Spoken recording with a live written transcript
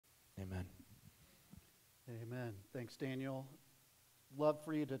Amen. Thanks, Daniel. Love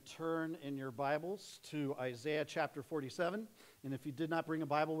for you to turn in your Bibles to Isaiah chapter 47. And if you did not bring a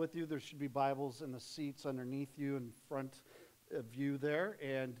Bible with you, there should be Bibles in the seats underneath you in front of you there.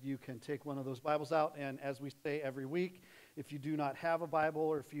 And you can take one of those Bibles out. And as we say every week, if you do not have a Bible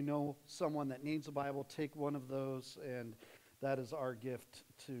or if you know someone that needs a Bible, take one of those. And that is our gift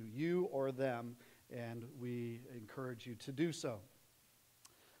to you or them. And we encourage you to do so.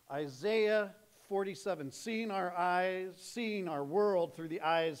 Isaiah 47, seeing our world through the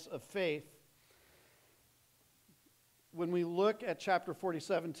eyes of faith. When we look at chapter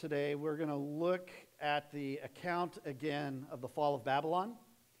 47 today, we're going to look at the account again of the fall of Babylon.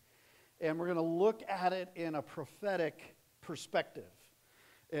 And we're going to look at it in a prophetic perspective.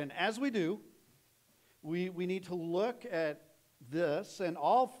 And as we do, we need to look at this and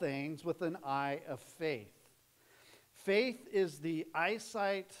all things with an eye of faith. Faith is the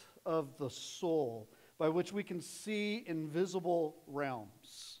eyesight of the soul by which we can see invisible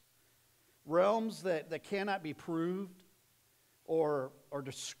realms. Realms that cannot be proved or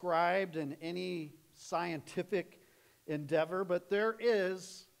described in any scientific endeavor, but there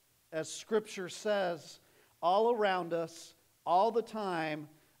is, as Scripture says, all around us, all the time,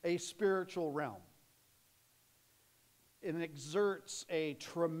 a spiritual realm. It exerts a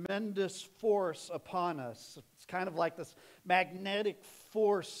tremendous force upon us. It's kind of like this magnetic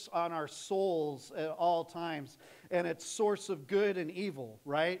force on our souls at all times. And it's source of good and evil,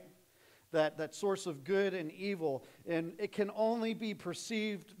 right? That source of good and evil. And it can only be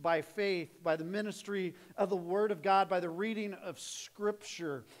perceived by faith, by the ministry of the Word of God, by the reading of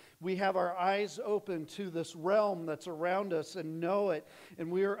Scripture. We have our eyes open to this realm that's around us and know it.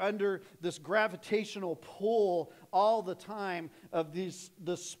 And we are under this gravitational pull all the time of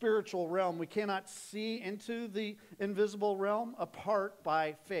the spiritual realm. We cannot see into the invisible realm apart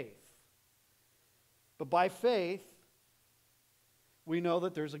by faith. But by faith, we know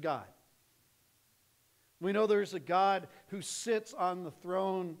that there's a God. We know there's a God who sits on the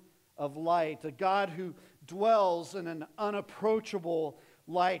throne of light, a God who dwells in an unapproachable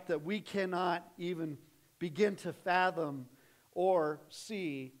light that we cannot even begin to fathom or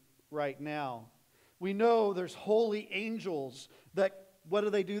see right now. We know there's holy angels that, what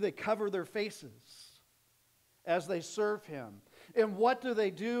do? They cover their faces as they serve Him. And what do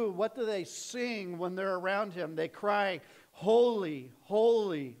they do? What do they sing when they're around Him? They cry, "Holy,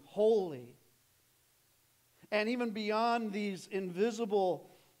 holy, holy." And even beyond these invisible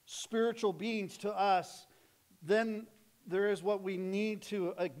spiritual beings to us, then there is what we need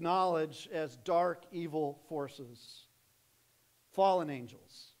to acknowledge as dark, evil forces. Fallen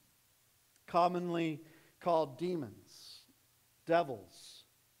angels, commonly called demons, devils.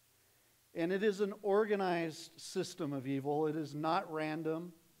 And it is an organized system of evil. It is not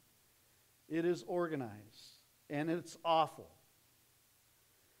random. It is organized. And it's awful.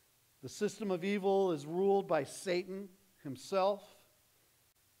 The system of evil is ruled by Satan himself.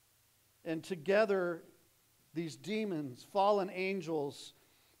 And together, these demons, fallen angels,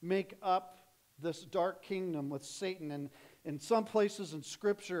 make up this dark kingdom with Satan. And in some places in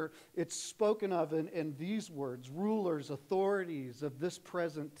Scripture, it's spoken of in these words: rulers, authorities of this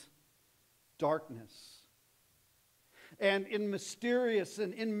present darkness. And in mysterious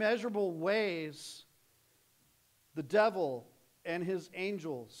and immeasurable ways, the devil and his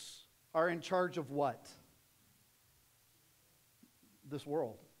angels are in charge of what? This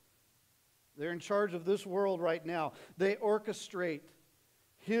world. They're in charge of this world right now. They orchestrate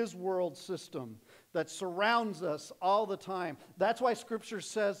His world system that surrounds us all the time. That's why Scripture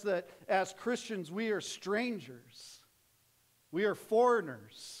says that as Christians we are strangers. We are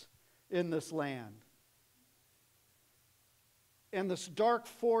foreigners in this land. And this dark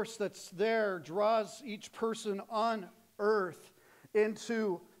force that's there draws each person on earth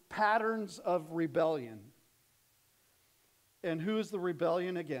into patterns of rebellion. And who is the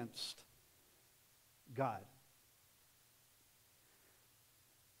rebellion against? God.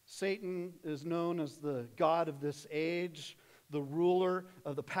 Satan is known as the god of this age, the ruler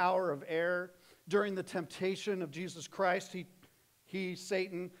of the power of air. During the temptation of Jesus Christ,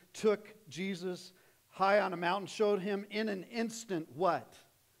 Satan, took Jesus high on a mountain, showed him in an instant what?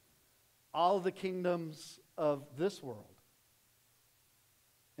 All the kingdoms of this world.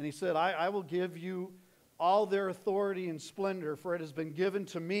 And he said, I will give you all their authority and splendor, for it has been given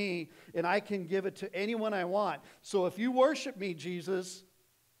to me, and I can give it to anyone I want. So if you worship me, Jesus,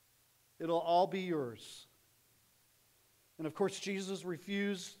 it'll all be yours. And of course, Jesus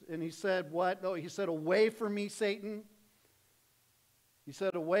refused, and he said, what? No, he said, "Away from me, Satan." He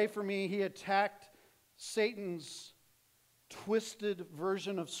said, "Away from me." He attacked Satan's twisted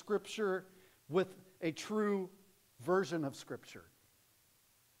version of Scripture with a true version of Scripture.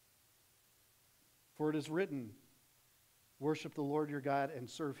 For it is written, worship the Lord your God and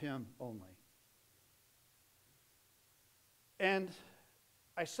serve him only. And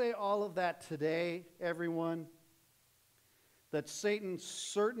I say all of that today, everyone, that Satan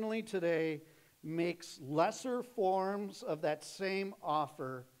certainly today makes lesser forms of that same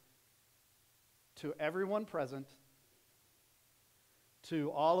offer to everyone present,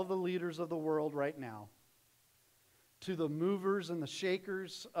 to all of the leaders of the world right now, to the movers and the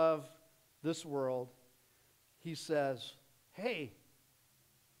shakers of this world. He says, hey,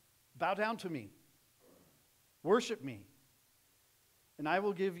 bow down to me, worship me, and I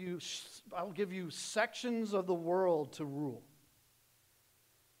will give you sections of the world to rule.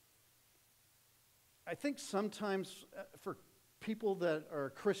 I think sometimes for people that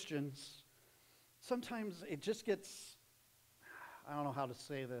are Christians, sometimes it just gets, I don't know how to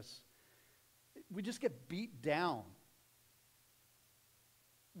say this, we just get beat down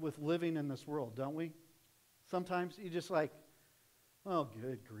with living in this world, don't we? Sometimes you just like, oh,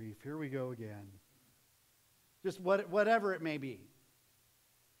 good grief, here we go again. Just whatever it may be.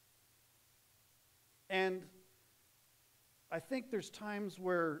 And I think there's times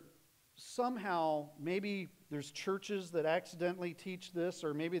where somehow maybe there's churches that accidentally teach this,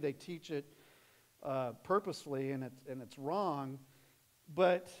 or maybe they teach it purposefully and it's wrong,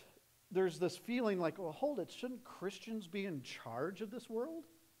 but there's this feeling like, well, hold it, shouldn't Christians be in charge of this world?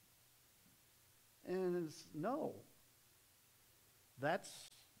 And it's, no.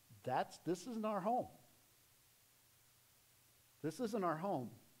 This isn't our home. This isn't our home.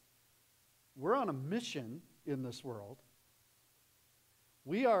 We're on a mission in this world.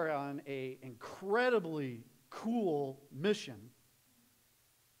 We are on an incredibly cool mission.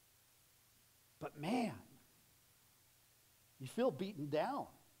 But man, you feel beaten down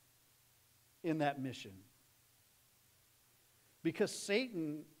in that mission. Because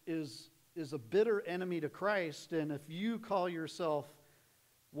Satan is a bitter enemy to Christ, and if you call yourself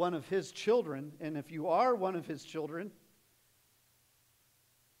one of his children, and if you are one of his children,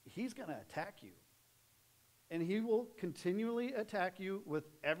 he's going to attack you. And he will continually attack you with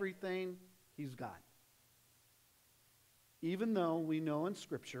everything he's got. Even though we know in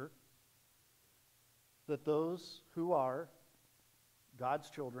Scripture that those who are God's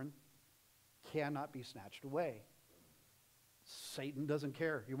children cannot be snatched away. Satan doesn't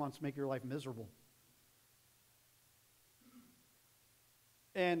care. He wants to make your life miserable.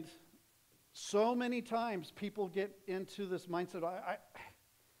 And so many times people get into this mindset,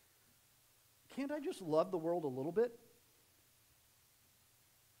 can't I just love the world a little bit?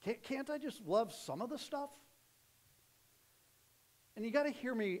 Can't I just love some of the stuff? And you got to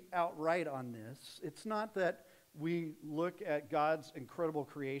hear me outright on this. It's not that we look at God's incredible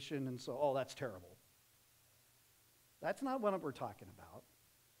creation and say, oh, that's terrible. That's not what we're talking about.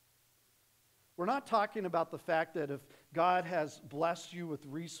 We're not talking about the fact that if God has blessed you with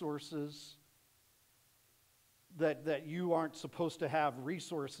resources, that you aren't supposed to have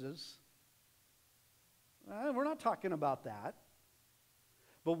resources. We're not talking about that.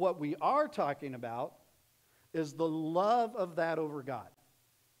 But what we are talking about is the love of that over God.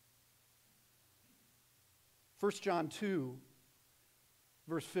 1 John 2,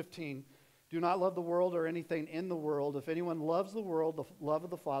 verse 15, do not love the world or anything in the world. If anyone loves the world, the love of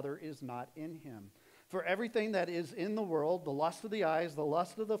the Father is not in him. For everything that is in the world, the lust of the eyes, the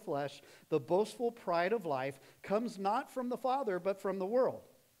lust of the flesh, the boastful pride of life, comes not from the Father, but from the world.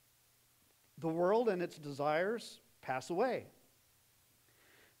 The world and its desires pass away.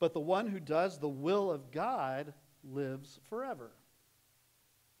 But the one who does the will of God lives forever.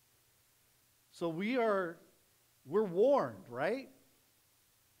 So we're warned, right?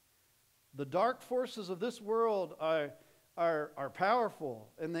 The dark forces of this world are powerful,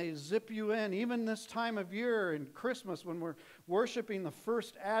 and they zip you in. Even this time of year in Christmas, when we're worshiping the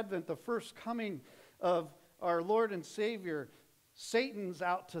first advent, the first coming of our Lord and Savior, Satan's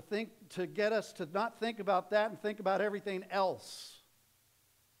out to get us to not think about that and think about everything else.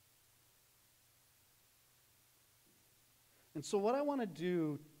 And so what I want to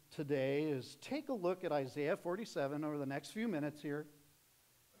do today is take a look at Isaiah 47 over the next few minutes here.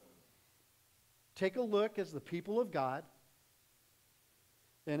 Take a look as the people of God.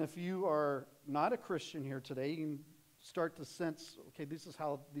 And if you are not a Christian here today, you can start to sense, okay, this is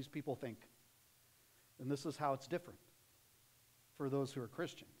how these people think. And this is how it's different for those who are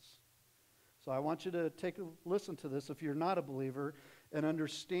Christians. So I want you to take a listen to this if you're not a believer and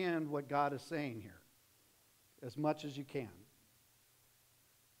understand what God is saying here as much as you can.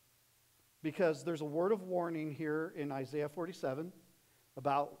 Because there's a word of warning here in Isaiah 47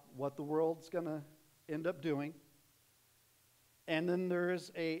 about what the world's going to end up doing. And then there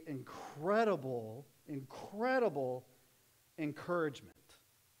is an incredible encouragement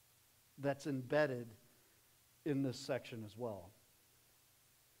that's embedded in this section as well.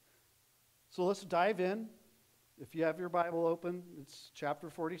 So let's dive in. If you have your Bible open, it's chapter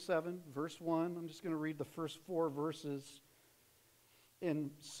 47, verse 1. I'm just going to read the first 4 verses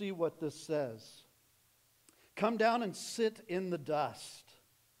and see what this says. Come down and sit in the dust,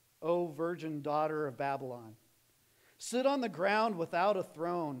 O virgin daughter of Babylon. Sit on the ground without a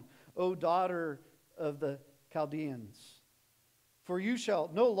throne, O daughter of the Chaldeans. For you shall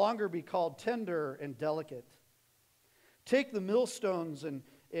no longer be called tender and delicate. Take the millstones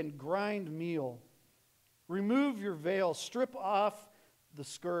and grind meal. Remove your veil, strip off the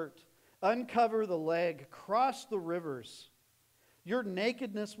skirt, uncover the leg, cross the rivers. Your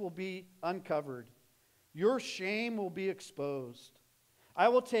nakedness will be uncovered. Your shame will be exposed. I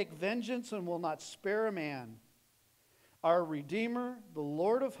will take vengeance and will not spare a man. Our Redeemer, the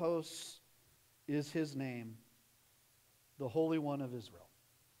Lord of hosts, is his name, the Holy One of Israel.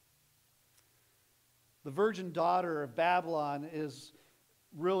 The virgin daughter of Babylon is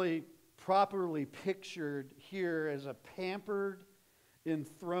really properly pictured here as a pampered,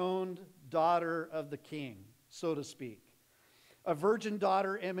 enthroned daughter of the king, so to speak. A virgin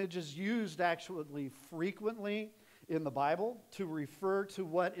daughter image is used actually frequently in the Bible to refer to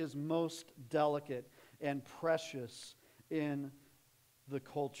what is most delicate and precious in the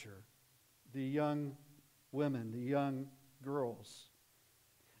culture, the young women, the young girls.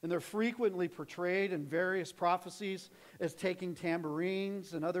 And they're frequently portrayed in various prophecies as taking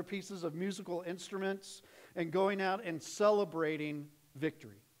tambourines and other pieces of musical instruments and going out and celebrating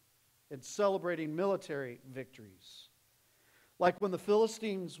victory and celebrating military victories. Like when the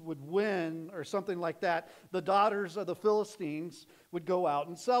Philistines would win or something like that, the daughters of the Philistines would go out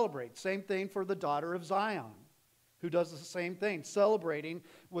and celebrate. Same thing for the daughter of Zion, who does the same thing, celebrating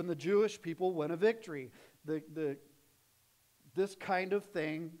when the Jewish people win a victory. This kind of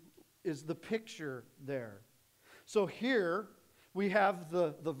thing is the picture there. So here we have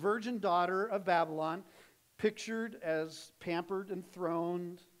the virgin daughter of Babylon pictured as pampered and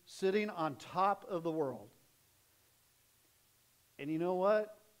throned, sitting on top of the world. And you know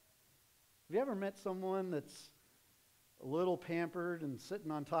what? Have you ever met someone that's a little pampered and sitting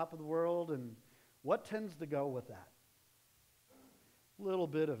on top of the world? And what tends to go with that? A little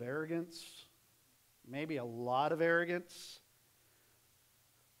bit of arrogance, maybe a lot of arrogance,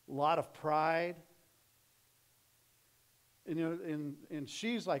 a lot of pride. And, and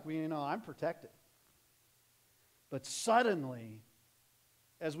she's like, well, I'm protected. But suddenly,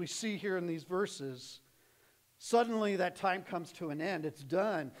 as we see here in these verses, suddenly that time comes to an end. It's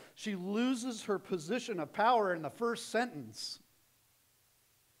done. She loses her position of power in the first sentence.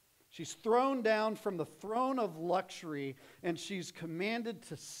 She's thrown down from the throne of luxury, and she's commanded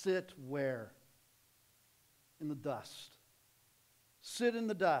to sit where? In the dust. Sit in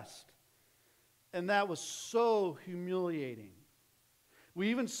the dust. And that was so humiliating. We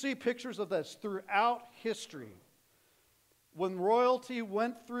even see pictures of this throughout history. When royalty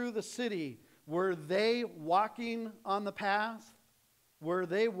went through the city, were they walking on the path? Were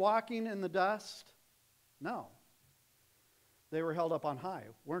they walking in the dust? No. They were held up on high,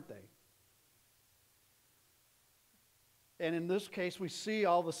 weren't they? And in this case, we see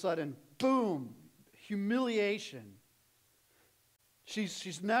all of a sudden, boom, humiliation.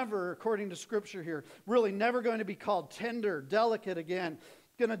 She's never, according to Scripture here, really never going to be called tender, delicate again.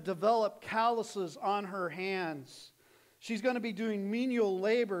 Going to develop calluses on her hands. She's going to be doing menial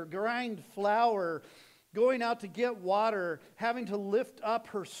labor, grind flour, going out to get water, having to lift up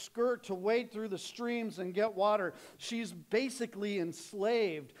her skirt to wade through the streams and get water. She's basically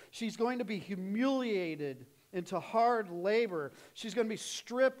enslaved. She's going to be humiliated into hard labor. She's going to be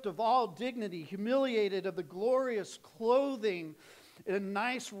stripped of all dignity, humiliated of the glorious clothing and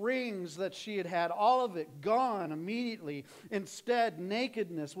nice rings that she had had, all of it gone immediately. Instead,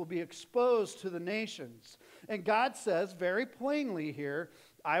 nakedness will be exposed to the nations. And God says very plainly here,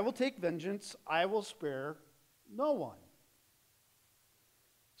 I will take vengeance, I will spare no one.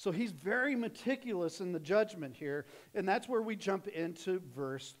 So he's very meticulous in the judgment here, and that's where we jump into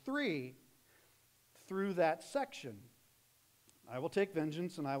verse 3 through that section. I will take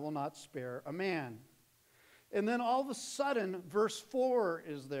vengeance and I will not spare a man. And then all of a sudden, verse 4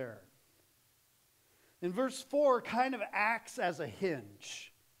 is there. And verse 4 kind of acts as a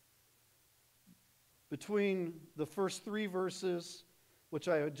hinge between the first 3 verses, which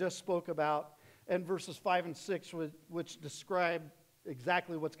I just spoke about, and verses 5 and 6, which describe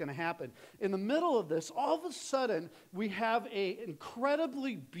exactly what's going to happen. In the middle of this, all of a sudden, we have an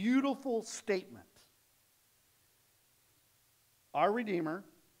incredibly beautiful statement. Our Redeemer,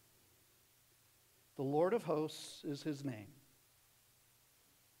 the Lord of hosts is his name,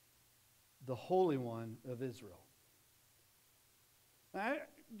 the Holy One of Israel.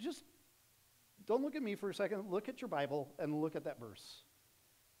 Just don't look at me for a second. Look at your Bible and look at that verse.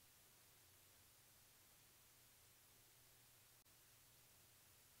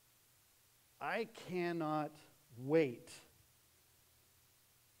 I cannot wait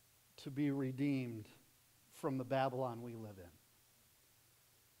to be redeemed from the Babylon we live in.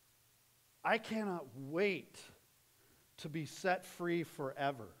 I cannot wait to be set free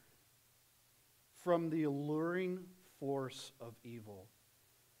forever from the alluring force of evil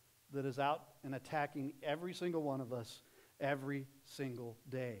that is out and attacking every single one of us every single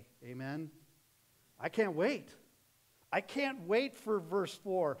day. Amen? I can't wait. I can't wait for verse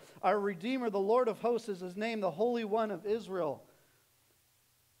 4. Our Redeemer, the Lord of hosts is his name, the Holy One of Israel.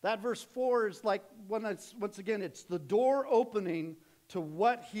 That verse 4 is like, once again, it's the door opening to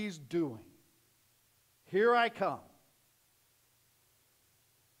what he's doing. Here I come.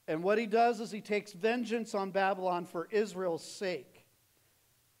 And what he does is he takes vengeance on Babylon for Israel's sake.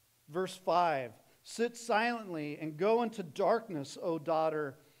 Verse 5, sit silently and go into darkness, O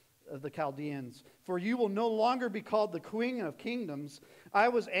daughter of the Chaldeans, for you will no longer be called the queen of kingdoms. I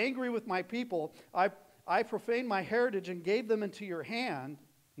was angry with my people. I profaned my heritage and gave them into your hand.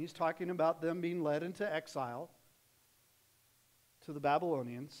 He's talking about them being led into exile to the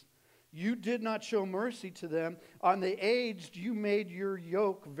Babylonians. You did not show mercy to them. On the aged, you made your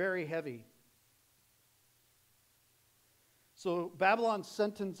yoke very heavy. So Babylon's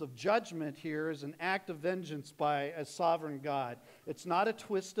sentence of judgment here is an act of vengeance by a sovereign God. It's not a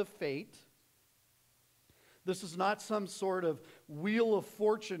twist of fate. This is not some sort of wheel of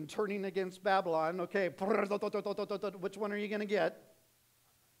fortune turning against Babylon. Okay, which one are you going to get?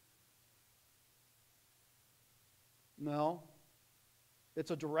 No.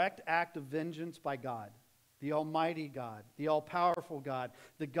 It's a direct act of vengeance by God, the Almighty God, the all-powerful God,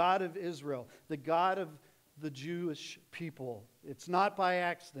 the God of Israel, the God of the Jewish people. It's not by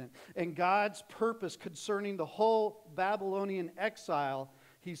accident. And God's purpose concerning the whole Babylonian exile,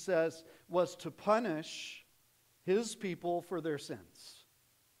 he says, was to punish his people for their sins.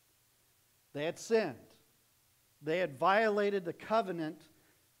 They had sinned. They had violated the covenant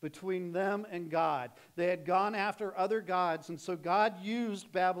between them and God. They had gone after other gods, and so God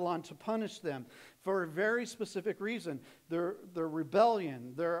used Babylon to punish them for a very specific reason. Their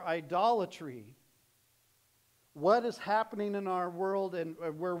rebellion, their idolatry. What is happening in our world and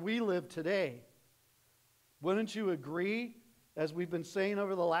where we live today? Wouldn't you agree, as we've been saying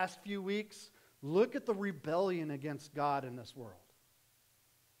over the last few weeks, look at the rebellion against God in this world.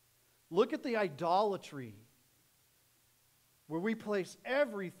 Look at the idolatry where we place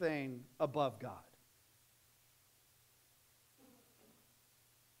everything above God.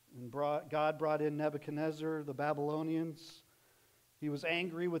 And God brought in Nebuchadnezzar, the Babylonians. He was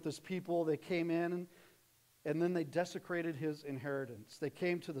angry with his people. They came in, and then they desecrated his inheritance. They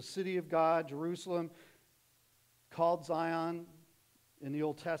came to the city of God, Jerusalem, called Zion in the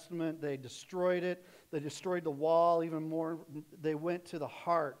Old Testament. They destroyed it. They destroyed the wall even more. They went to the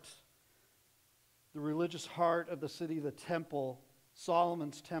heart, the religious heart of the city, the temple,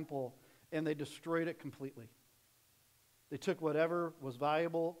 Solomon's temple, and they destroyed it completely. They took whatever was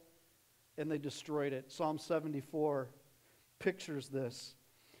valuable and they destroyed it. Psalm 74 pictures this.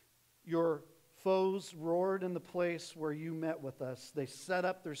 Your foes roared in the place where you met with us. They set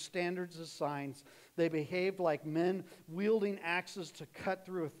up their standards as signs. They behaved like men wielding axes to cut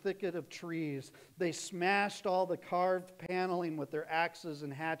through a thicket of trees. They smashed all the carved paneling with their axes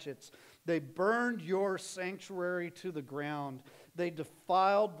and hatchets. They burned your sanctuary to the ground. They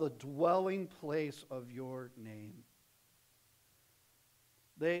defiled the dwelling place of your name.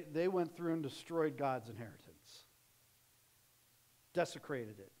 They went through and destroyed God's inheritance.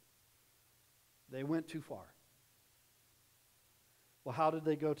 Desecrated it. They went too far. Well, how did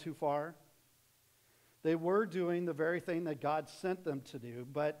they go too far? They were doing the very thing that God sent them to do,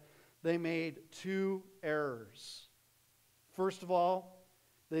 but they made two errors. First of all,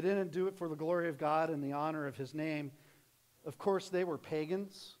 they didn't do it for the glory of God and the honor of his name. Of course, they were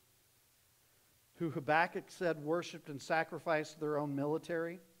pagans who Habakkuk said worshipped and sacrificed their own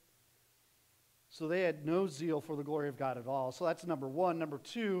military. So they had no zeal for the glory of God at all. So that's number one. Number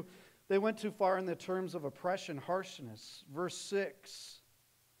two, they went too far in the terms of oppression, harshness. Verse 6,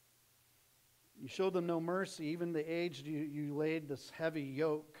 you showed them no mercy. Even the aged, you laid this heavy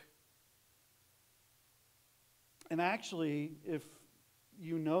yoke. And actually, if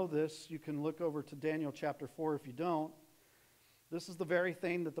you know this, you can look over to Daniel chapter 4 if you don't. This is the very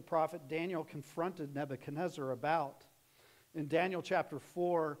thing that the prophet Daniel confronted Nebuchadnezzar about. In Daniel chapter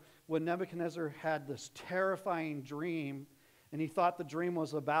 4, when Nebuchadnezzar had this terrifying dream, and he thought the dream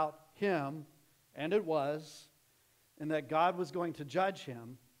was about him, and it was, and that God was going to judge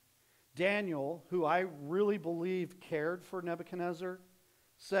him, Daniel, who I really believe cared for Nebuchadnezzar,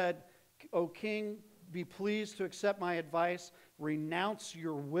 said, "O king, be pleased to accept my advice. Renounce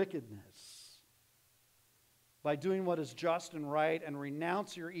your wickedness by doing what is just and right, and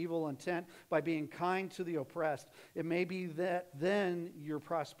renounce your evil intent by being kind to the oppressed. It may be that then your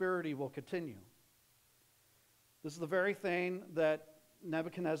prosperity will continue." This is the very thing that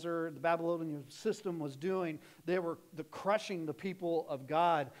Nebuchadnezzar, the Babylonian system, was doing. They were crushing the people of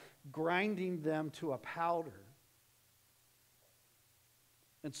God, grinding them to a powder.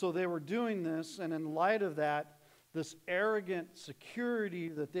 And so they were doing this, and in light of that, this arrogant security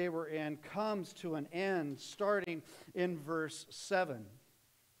that they were in comes to an end, starting in verse 7.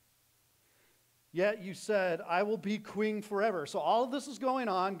 "Yet you said, I will be queen forever." So all of this is going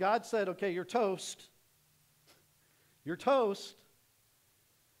on. God said, okay, you're toast. You're toast.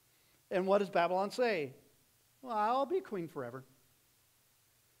 And what does Babylon say? Well, I'll be queen forever.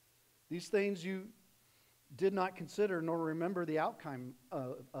 These things you did not consider nor remember the outcome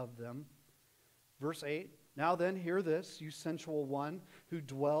of them. Verse 8, "Now then, hear this, you sensual one who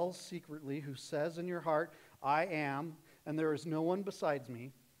dwells secretly, who says in your heart, I am, and there is no one besides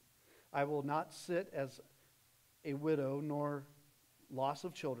me. I will not sit as a widow, nor loss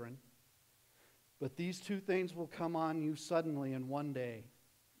of children. But these two things will come on you suddenly in one day,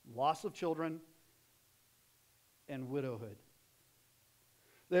 loss of children and widowhood.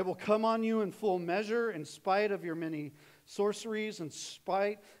 They will come on you in full measure, in spite of your many sorceries, in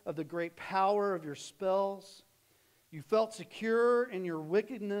spite of the great power of your spells. You felt secure in your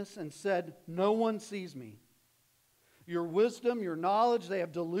wickedness and said, no one sees me. Your wisdom, your knowledge, they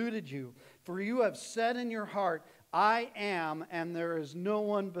have deluded you. For you have said in your heart, I am, and there is no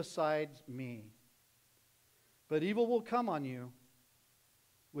one besides me. But evil will come on you,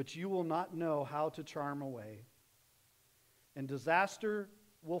 which you will not know how to charm away. And disaster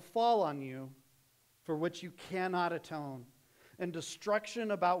will fall on you, for which you cannot atone. And destruction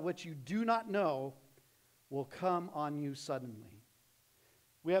about which you do not know will come on you suddenly."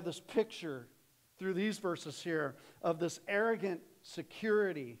 We have this picture through these verses here of this arrogant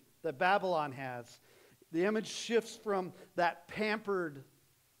security that Babylon has. The image shifts from that pampered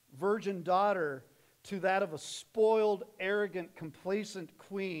virgin daughter to that of a spoiled, arrogant, complacent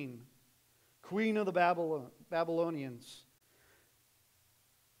queen, queen of the Babylonians,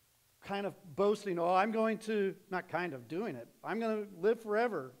 kind of boasting, oh, I'm going to, not kind of doing it, I'm going to live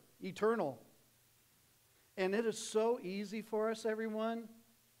forever, eternal. And it is so easy for us, everyone,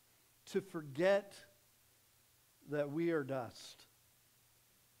 to forget that we are dust.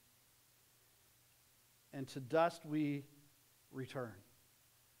 And to dust we return.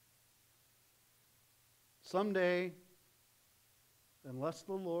 Someday, unless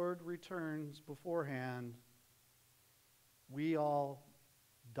the Lord returns beforehand, we all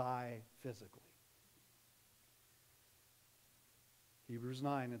die physically. Hebrews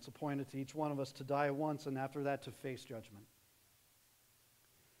 9, it's appointed to each one of us to die once, and after that to face judgment.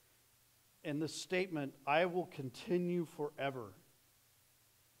 And this statement, I will continue forever.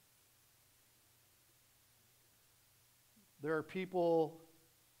 There are people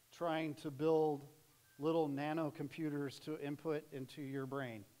trying to build little nano computers to input into your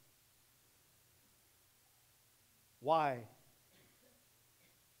brain. Why?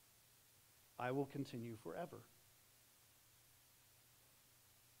 I will continue forever.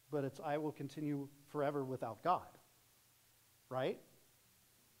 But it's I will continue forever without God. Right?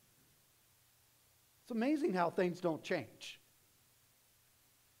 It's amazing how things don't change.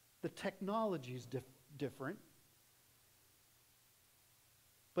 The technology is different.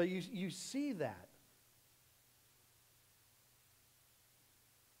 But you see that.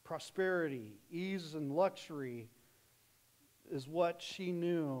 Prosperity, ease, and luxury is what she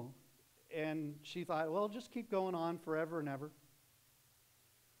knew. And she thought, well, just keep going on forever and ever.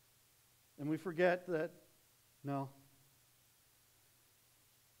 And we forget that, no.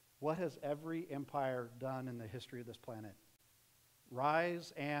 What has every empire done in the history of this planet?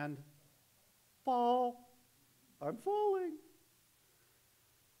 Rise and fall. I'm falling.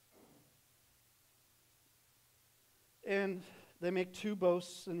 And they make two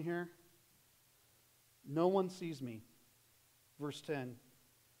boasts in here. No one sees me. Verse 10.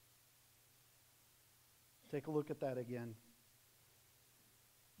 Take a look at that again.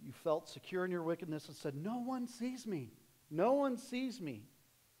 You felt secure in your wickedness and said, no one sees me. No one sees me.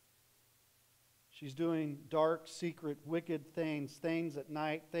 She's doing dark, secret, wicked things, things at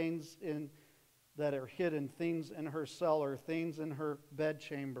night, things that are hidden, things in her cellar, things in her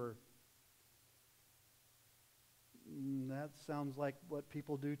bedchamber. That sounds like what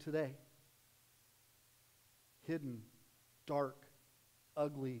people do today. Hidden, dark,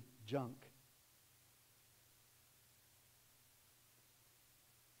 ugly junk.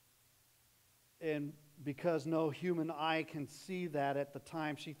 And because no human eye can see that at the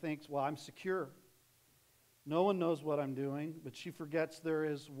time, she thinks, well, I'm secure. No one knows what I'm doing, but she forgets there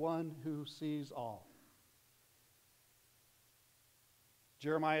is one who sees all.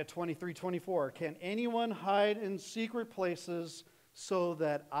 Jeremiah 23:24, can anyone hide in secret places so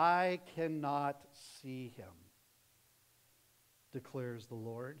that I cannot see him? Declares the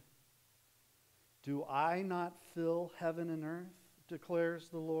Lord. Do I not fill heaven and earth? Declares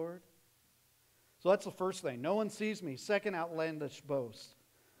the Lord. So that's the first thing. No one sees me. Second outlandish boast.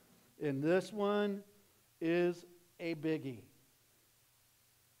 And this one is a biggie.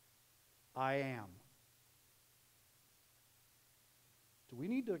 I am. Do we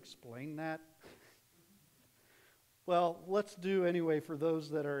need to explain that? Well, let's do anyway for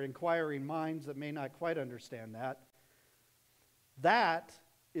those that are inquiring minds that may not quite understand that. That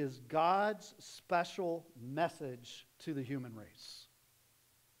is God's special message to the human race.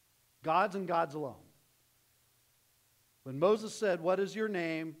 God's and God's alone. When Moses said, what is your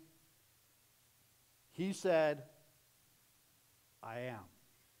name? He said, I am.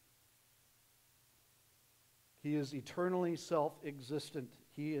 He is eternally self-existent.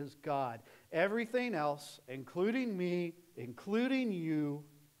 He is God. Everything else, including me, including you,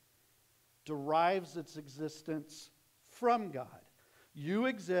 derives its existence from God. You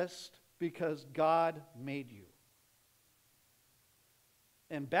exist because God made you.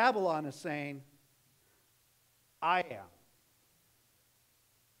 And Babylon is saying, I am.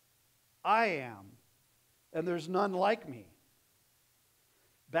 I am. And there's none like me.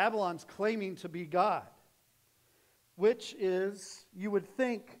 Babylon's claiming to be God, which is, you would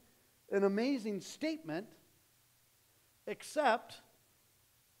think, an amazing statement, except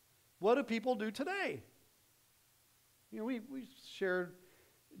what do people do today? You know, we shared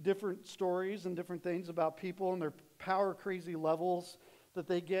different stories and different things about people and their power-crazy levels that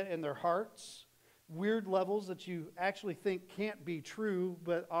they get in their hearts, weird levels that you actually think can't be true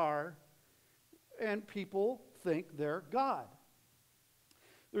but are, and people think they're God.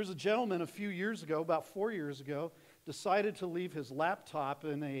 There's a gentleman a few years ago, about 4 years ago, decided to leave his laptop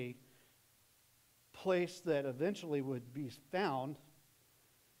in a place that eventually would be found.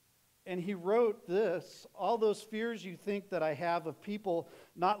 And he wrote this, all those fears you think that I have of people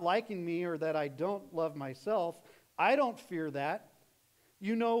not liking me or that I don't love myself, I don't fear that.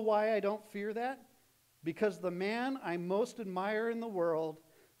 You know why I don't fear that? Because the man I most admire in the world,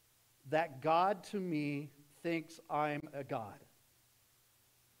 that God to me thinks I'm a God.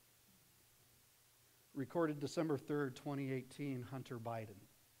 Recorded December 3rd, 2018, Hunter Biden.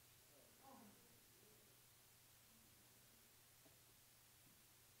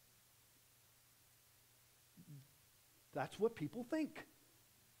 That's what people think.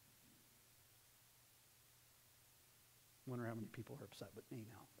 Wonder how many people are upset with me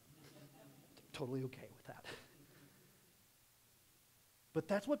now. Totally okay with that. But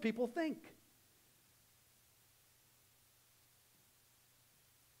that's what people think.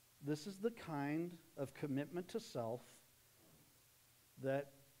 This is the kind of commitment to self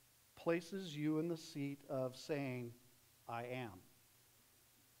that places you in the seat of saying, I am.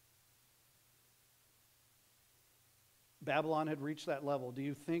 Babylon had reached that level. Do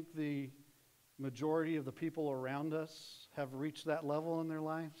you think the majority of the people around us have reached that level in their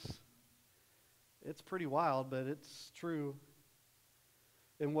lives? It's pretty wild, but it's true.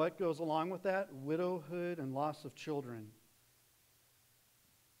 And what goes along with that? Widowhood and loss of children.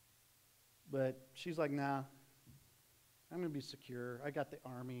 But she's like, nah, I'm going to be secure. I got the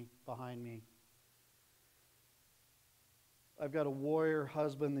army behind me. I've got a warrior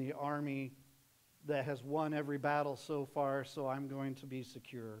husband, the army, that has won every battle so far, so I'm going to be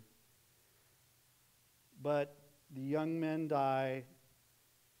secure. But the young men die,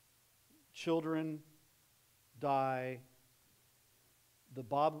 children die,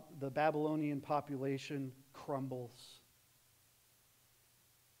 the Babylonian population crumbles,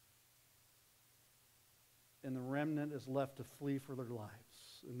 and the remnant is left to flee for their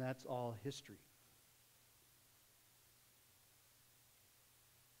lives. And that's all history.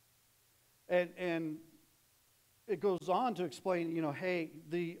 And it goes on to explain, hey,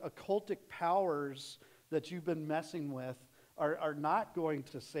 the occultic powers that you've been messing with are not going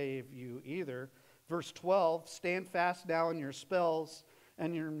to save you either. Verse 12, stand fast now in your spells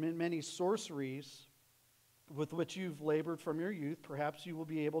and your many sorceries with which you've labored from your youth. Perhaps you will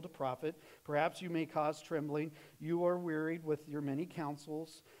be able to profit. Perhaps you may cause trembling. You are wearied with your many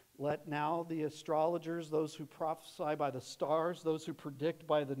counsels. Let now the astrologers, those who prophesy by the stars, those who predict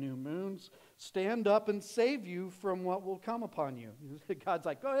by the new moons, stand up and save you from what will come upon you. God's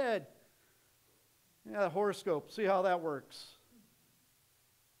like, go ahead. Yeah, horoscope, see how that works.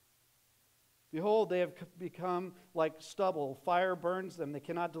 Behold, they have become like stubble. Fire burns them. They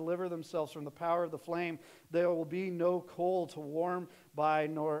cannot deliver themselves from the power of the flame. There will be no coal to warm by,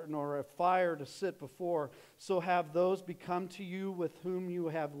 nor a fire to sit before. So have those become to you with whom you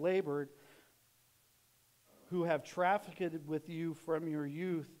have labored, who have trafficked with you from your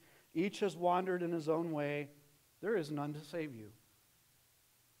youth. Each has wandered in his own way. There is none to save you.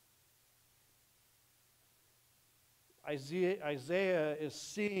 Isaiah is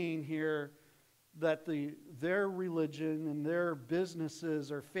seeing here that their religion and their businesses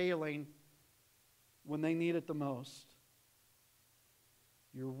are failing when they need it the most.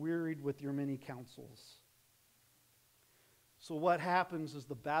 You're wearied with your many counsels. So what happens is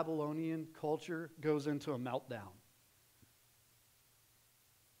the Babylonian culture goes into a meltdown.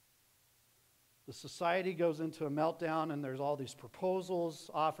 The society goes into a meltdown, and there's all these proposals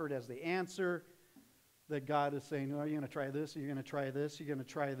offered as the answer that God is saying, oh, you're going to try this, you're going to try this, you're going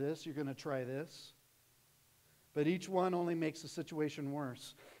to try this, you're going to try this. But each one only makes the situation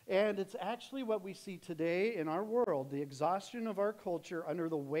worse. And it's actually what we see today in our world, the exhaustion of our culture under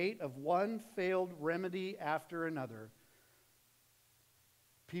the weight of one failed remedy after another.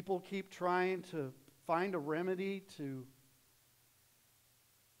 People keep trying to find a remedy to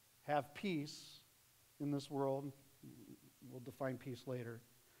have peace in this world. We'll define peace later.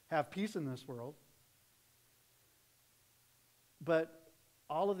 Have peace in this world. But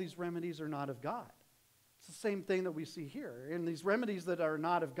all of these remedies are not of God. It's the same thing that we see here. And these remedies that are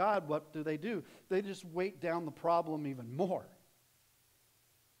not of God, what do? They just weight down the problem even more.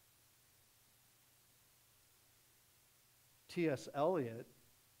 T.S. Eliot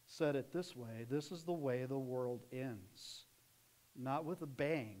said it this way: this is the way the world ends. Not with a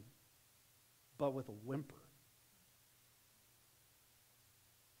bang, but with a whimper.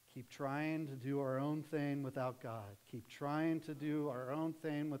 Keep trying to do our own thing without God. Keep trying to do our own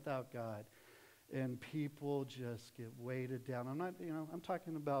thing without God. And people just get weighted down. I'm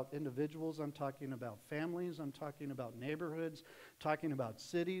talking about individuals. I'm talking about families. I'm talking about neighborhoods. I'm talking about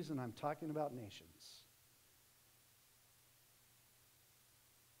cities. And I'm talking about nations.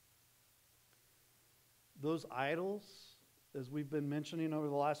 Those idols, as we've been mentioning over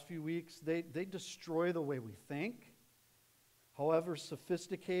the last few weeks, they destroy the way we think. However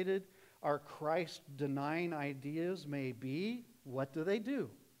sophisticated our Christ-denying ideas may be, what do?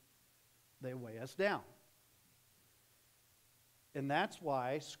 They weigh us down. And that's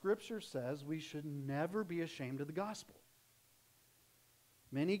why Scripture says we should never be ashamed of the gospel.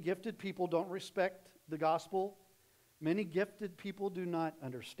 Many gifted people don't respect the gospel. Many gifted people do not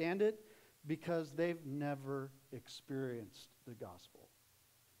understand it because they've never experienced the gospel.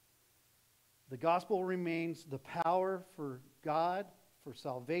 The gospel remains the power for God, for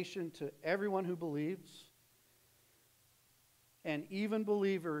salvation to everyone who believes, and even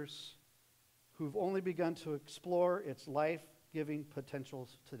believers who've only begun to explore its life-giving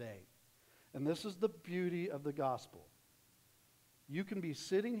potentials today. And this is the beauty of the gospel. You can be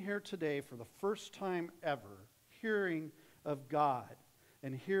sitting here today for the first time ever, hearing of God,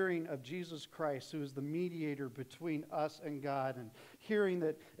 and hearing of Jesus Christ, who is the mediator between us and God, and hearing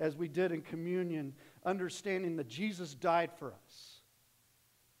that, as we did in communion, understanding that Jesus died for us,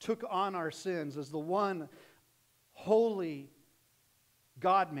 took on our sins as the one holy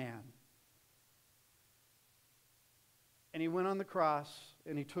God-man. And he went on the cross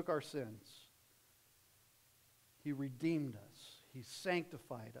and he took our sins. He redeemed us. He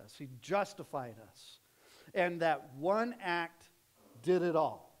sanctified us. He justified us. And that one act did it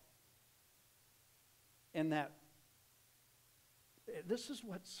all. And this is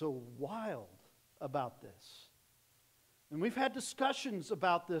what's so wild about this. And we've had discussions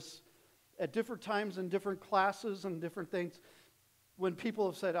about this at different times in different classes and different things. When people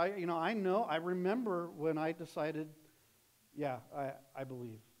have said, I remember when I decided, I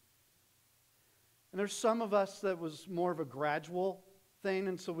believe. And there's some of us that was more of a gradual thing,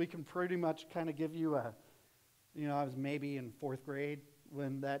 and so we can pretty much kind of give you I was maybe in 4th grade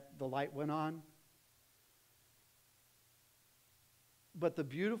when the light went on. But the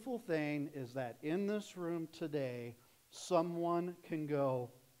beautiful thing is that in this room today, someone can go,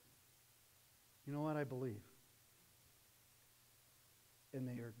 you know what, I believe. And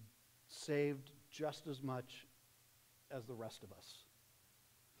they are saved just as much as the rest of us.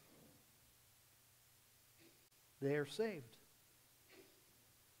 They are saved.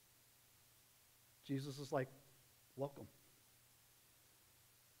 Jesus is like, welcome.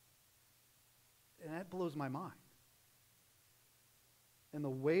 And that blows my mind. And the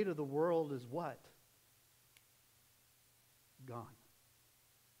weight of the world is what? Gone.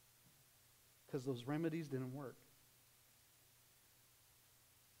 Because those remedies didn't work.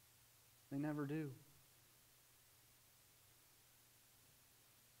 They never do.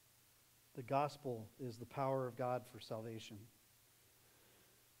 The gospel is the power of God for salvation.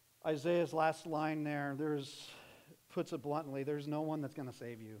 Isaiah's last line there, puts it bluntly, there's no one that's going to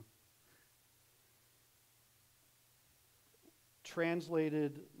save you.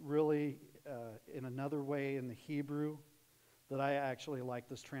 Translated really in another way in the Hebrew, that I actually like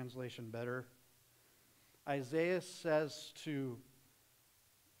this translation better. Isaiah says to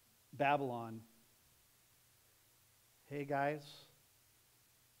Babylon, hey guys,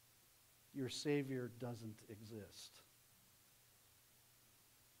 your Savior doesn't exist.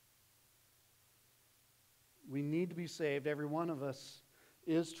 We need to be saved. Every one of us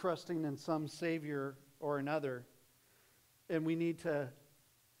is trusting in some Savior or another. And we need to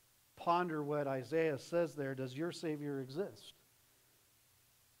ponder what Isaiah says there. Does your Savior exist?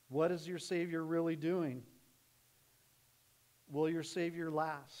 What is your Savior really doing? Will your Savior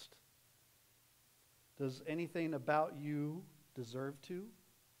last? Does anything about you deserve to?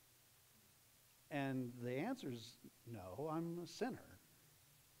 And the answer is no, I'm a sinner.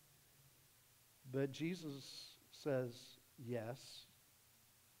 But Jesus says, yes,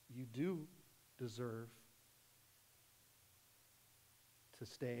 you do deserve to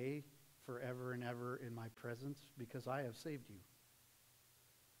stay forever and ever in my presence because I have saved you.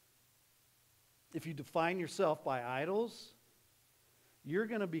 If you define yourself by idols, you're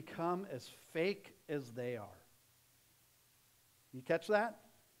going to become as fake as they are. You catch that?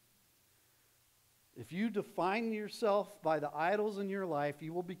 If you define yourself by the idols in your life,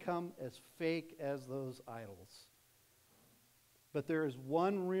 you will become as fake as those idols. But there is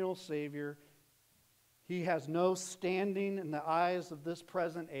one real Savior. He has no standing in the eyes of this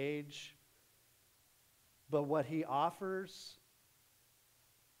present age. But what he offers,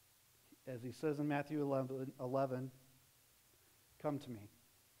 as he says in Matthew 11, come to me.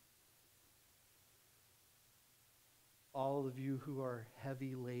 All of you who are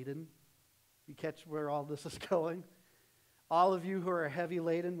heavy laden. You catch where all this is going? All of you who are heavy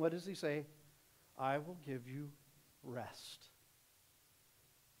laden, what does he say? I will give you rest.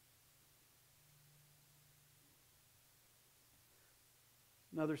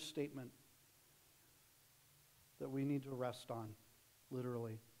 Another statement that we need to rest on,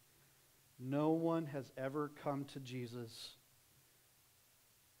 literally. No one has ever come to Jesus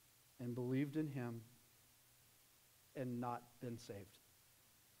and believed in him and not been saved.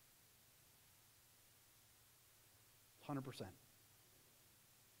 100%.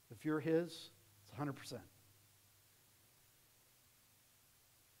 If you're his, it's 100%.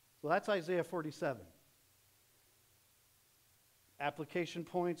 So that's Isaiah 47. Application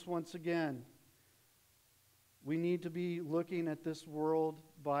points once again. We need to be looking at this world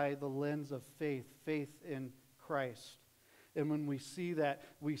by the lens of faith, faith in Christ. And when we see that,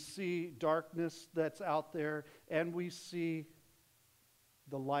 we see darkness that's out there, and we see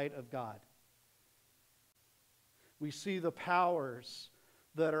the light of God. We see the powers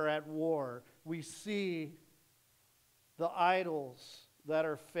that are at war. We see the idols that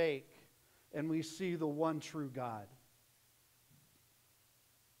are fake, and we see the one true God.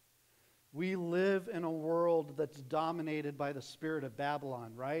 We live in a world that's dominated by the spirit of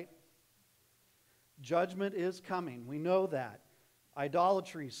Babylon, right? Judgment is coming. We know that.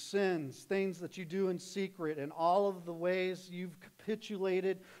 Idolatry, sins, things that you do in secret, and all of the ways you've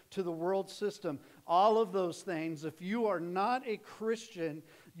capitulated to the world system, all of those things, if you are not a Christian,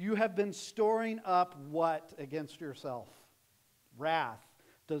 you have been storing up what against yourself? Wrath.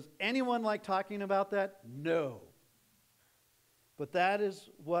 Does anyone like talking about that? No. But that is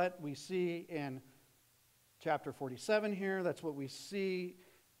what we see in chapter 47 here. That's what we see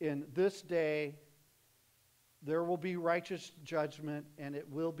in this day. There will be righteous judgment, and it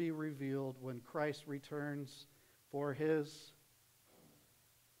will be revealed when Christ returns for his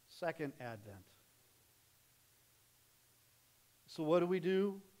second advent. So what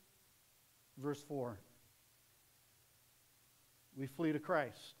do? Verse 4. We flee to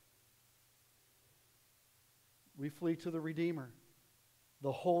Christ. We flee to the Redeemer,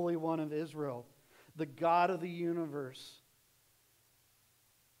 the Holy One of Israel, the God of the universe.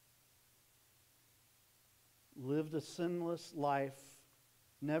 Lived a sinless life,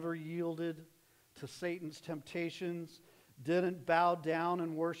 never yielded to Satan's temptations, didn't bow down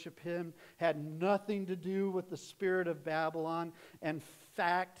and worship him, had nothing to do with the spirit of Babylon. In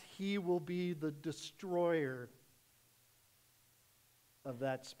fact, he will be the destroyer of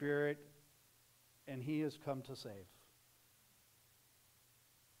that spirit, and he has come to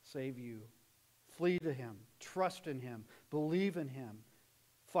save you. Flee to him, trust in him, believe in him,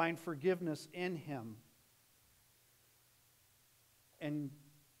 find forgiveness in him, and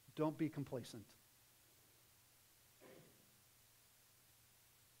don't be complacent.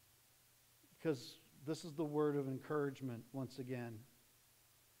 Because this is the word of encouragement once again.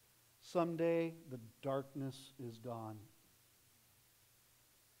 Someday the darkness is gone.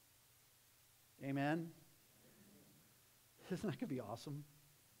 Amen? Isn't that going to be awesome?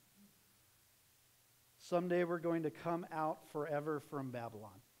 Someday we're going to come out forever from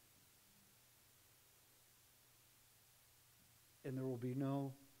Babylon. And there will be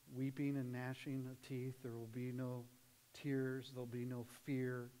no weeping and gnashing of teeth. There will be no tears. There will be no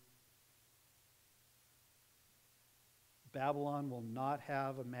fear. Babylon will not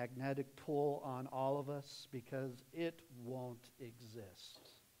have a magnetic pull on all of us because it won't exist.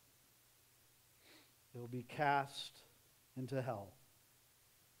 It will be cast into hell.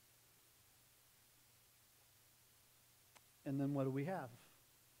 And then what do we have?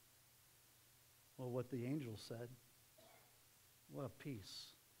 Well, what the angel said. What a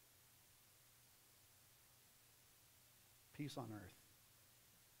peace. Peace on earth.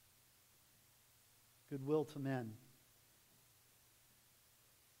 Goodwill to men.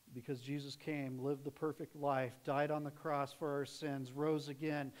 Because Jesus came, lived the perfect life, died on the cross for our sins, rose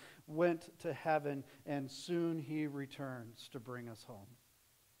again, went to heaven, and soon he returns to bring us home.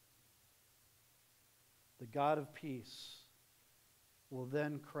 The God of peace will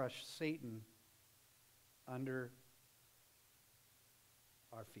then crush Satan under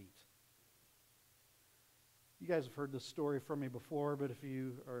our feet. You guys have heard this story from me before, but if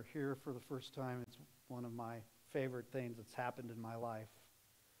you are here for the first time, it's one of my favorite things that's happened in my life.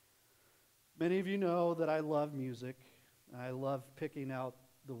 Many of you know that I love music. I love picking out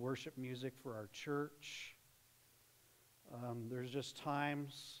the worship music for our church. There's just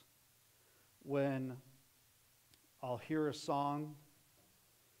times when I'll hear a song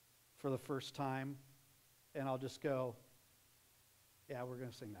for the first time, and I'll just go, yeah, we're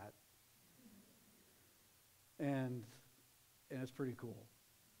going to sing that. And it's pretty cool.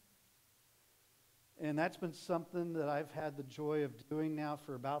 And that's been something that I've had the joy of doing now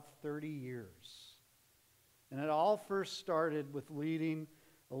for about 30 years. And it all first started with leading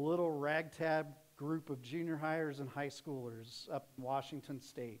a little ragtag group of junior hires and high schoolers up in Washington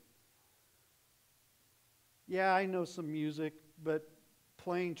State. Yeah, I know some music, but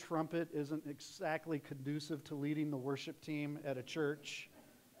playing trumpet isn't exactly conducive to leading the worship team at a church.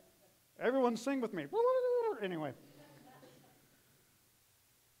 Everyone sing with me. Anyway.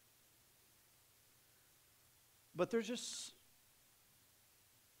 But there's just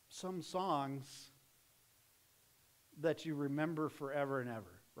some songs that you remember forever and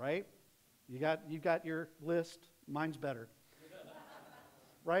ever, right? You got your list. Mine's better.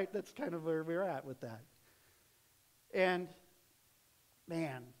 Right? That's kind of where we're at with that. And,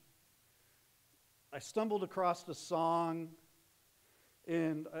 man, I stumbled across a song,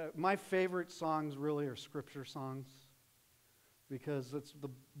 and my favorite songs really are scripture songs, because that's the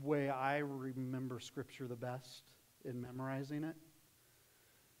way I remember Scripture the best in memorizing it.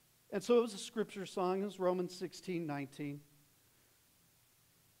 And so it was a Scripture song. It was Romans 16:19.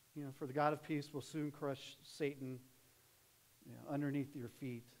 You know, for the God of peace will soon crush Satan, underneath your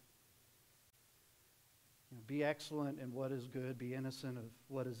feet. Be excellent in what is good. Be innocent of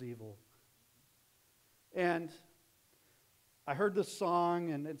what is evil. And I heard this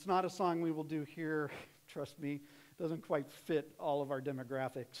song, and it's not a song we will do here. Trust me. Doesn't quite fit all of our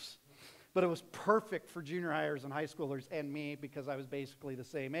demographics. But it was perfect for junior hires and high schoolers and me, because I was basically the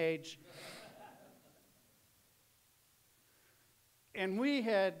same age. And we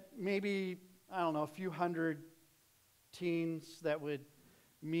had maybe, a few hundred teens that would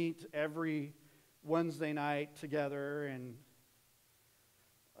meet every Wednesday night together. And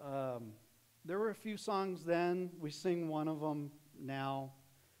there were a few songs then. We sing one of them now.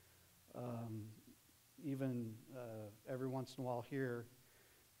 Even every once in a while here.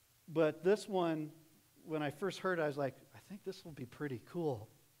 But this one, when I first heard it, I was like, I think this will be pretty cool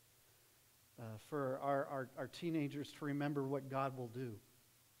for our teenagers to remember what God will do.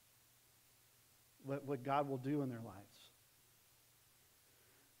 What God will do in their lives.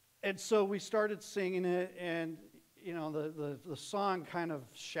 And so we started singing it, and the song kind of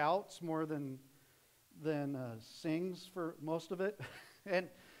shouts more than sings for most of it. And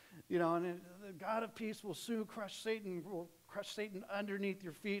And the God of peace will soon crush Satan underneath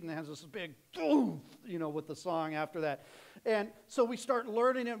your feet. And it has this big boom, with the song after that. And so we start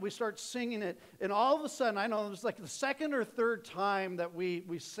learning it, we start singing it. And all of a sudden, I know it was like the second or third time that we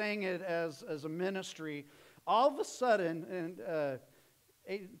sang it as a ministry. All of a sudden, and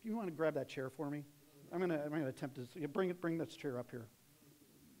hey, you want to grab that chair for me? I'm gonna attempt to bring this chair up here.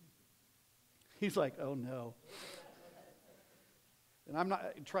 He's like, oh no.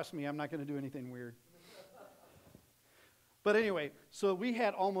 And trust me, I'm not going to do anything weird. But anyway, so we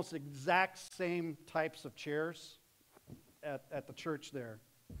had almost exact same types of chairs at the church there.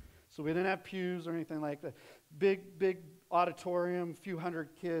 So we didn't have pews or anything like that. Big auditorium, few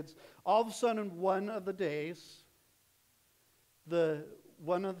hundred kids. All of a sudden, one of the days,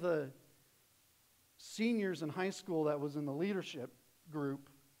 one of the seniors in high school that was in the leadership group,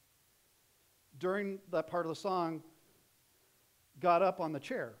 during that part of the song, got up on the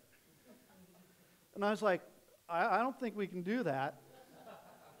chair. And I was like, I don't think we can do that.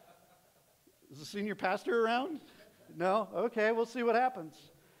 Is the senior pastor around? No? Okay, we'll see what happens.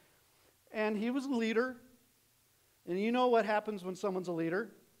 And he was a leader. And you know what happens when someone's a leader?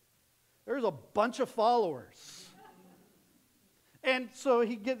 There's a bunch of followers. And so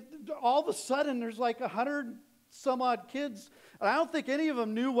all of a sudden, there's like 100 some odd kids. And I don't think any of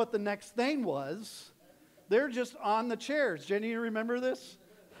them knew what the next thing was. They're just on the chairs. Jenny, you remember this?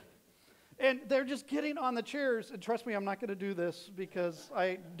 And they're just getting on the chairs. And trust me, I'm not going to do this because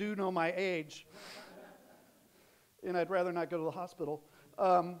I do know my age. And I'd rather not go to the hospital.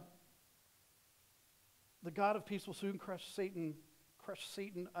 The God of peace will soon crush Satan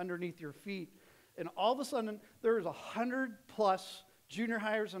underneath your feet. And all of a sudden, there was 100+ junior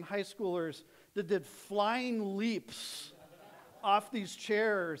hires and high schoolers that did flying leaps off these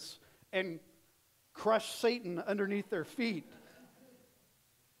chairs and crushed Satan underneath their feet.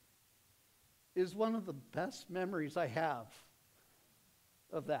 Is one of the best memories I have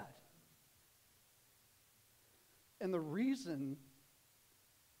of that. And the reason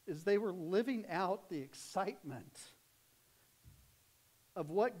is they were living out the excitement of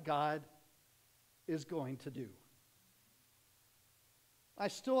what God is going to do. I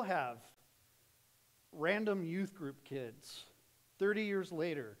still have random youth group kids 30 years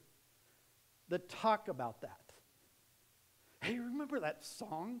later that talk about that. Hey, remember that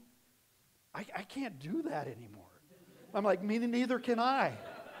song? I can't do that anymore. I'm like, neither can I.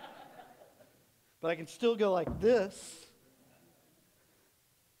 But I can still go like this.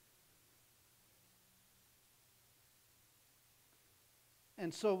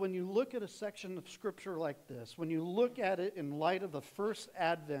 And so when you look at a section of Scripture like this, when you look at it in light of the first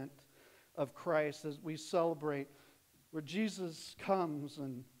advent of Christ as we celebrate, where Jesus comes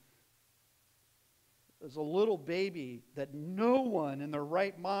and as a little baby that no one in their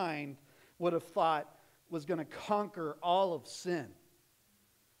right mind would have thought was going to conquer all of sin.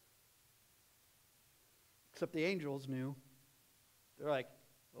 Except the angels knew. They're like,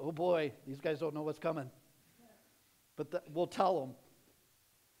 oh boy, these guys don't know what's coming. But we'll tell them.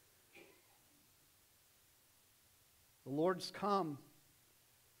 The Lord's come.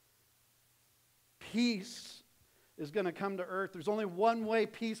 Peace is going to come to earth. There's only one way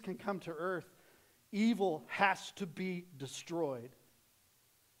peace can come to earth. Evil has to be destroyed.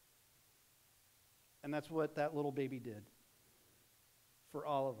 And that's what that little baby did for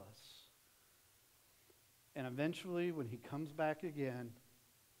all of us. And eventually, when he comes back again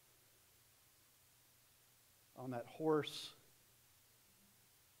on that horse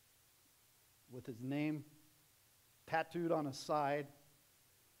with his name tattooed on his side,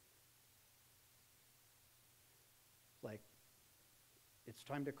 like, it's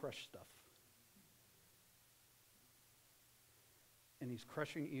time to crush stuff. And he's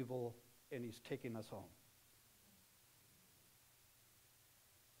crushing evil, and he's taking us home.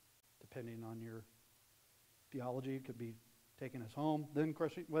 Depending on your theology, it could be taking us home, then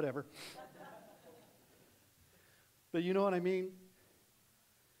crushing, whatever. But you know what I mean?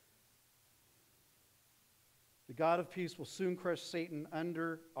 The God of peace will soon crush Satan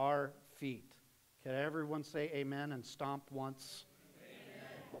under our feet. Can everyone say amen and stomp once?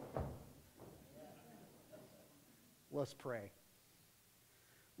 Amen. Let's pray.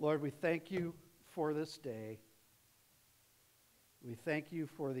 Lord, we thank you for this day. We thank you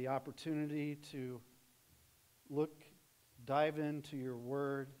for the opportunity to dive into your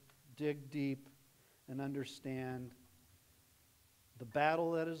word, dig deep, and understand the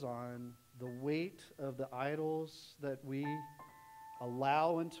battle that is on, the weight of the idols that we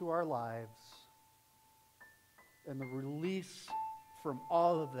allow into our lives, and the release from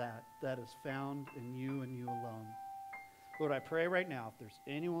all of that is found in you and you alone. Lord, I pray right now, if there's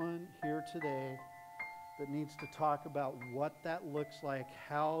anyone here today that needs to talk about what that looks like,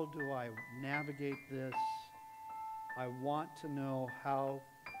 how do I navigate this? I want to know how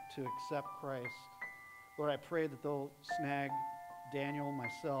to accept Christ. Lord, I pray that they'll snag Daniel,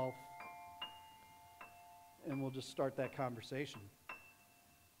 myself, and we'll just start that conversation.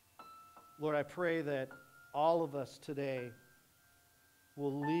 Lord, I pray that all of us today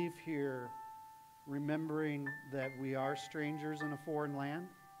will leave here remembering that we are strangers in a foreign land,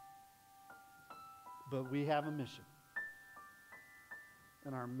 but we have a mission.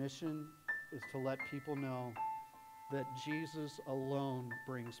 And our mission is to let people know that Jesus alone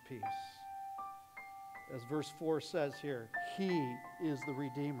brings peace. As verse 4 says here, He is the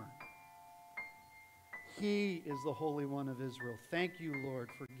Redeemer. He is the Holy One of Israel. Thank you, Lord,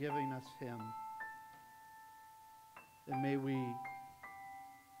 for giving us Him. And may we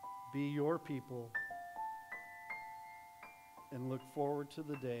be your people and look forward to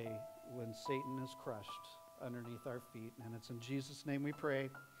the day when Satan is crushed underneath our feet. And it's in Jesus' name we pray.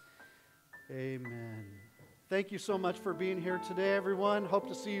 Amen. Thank you so much for being here today, everyone. Hope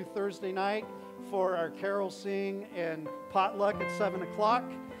to see you Thursday night for our carol sing and potluck at 7 o'clock.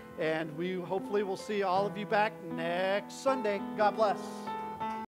 And we hopefully will see all of you back next Sunday. God bless.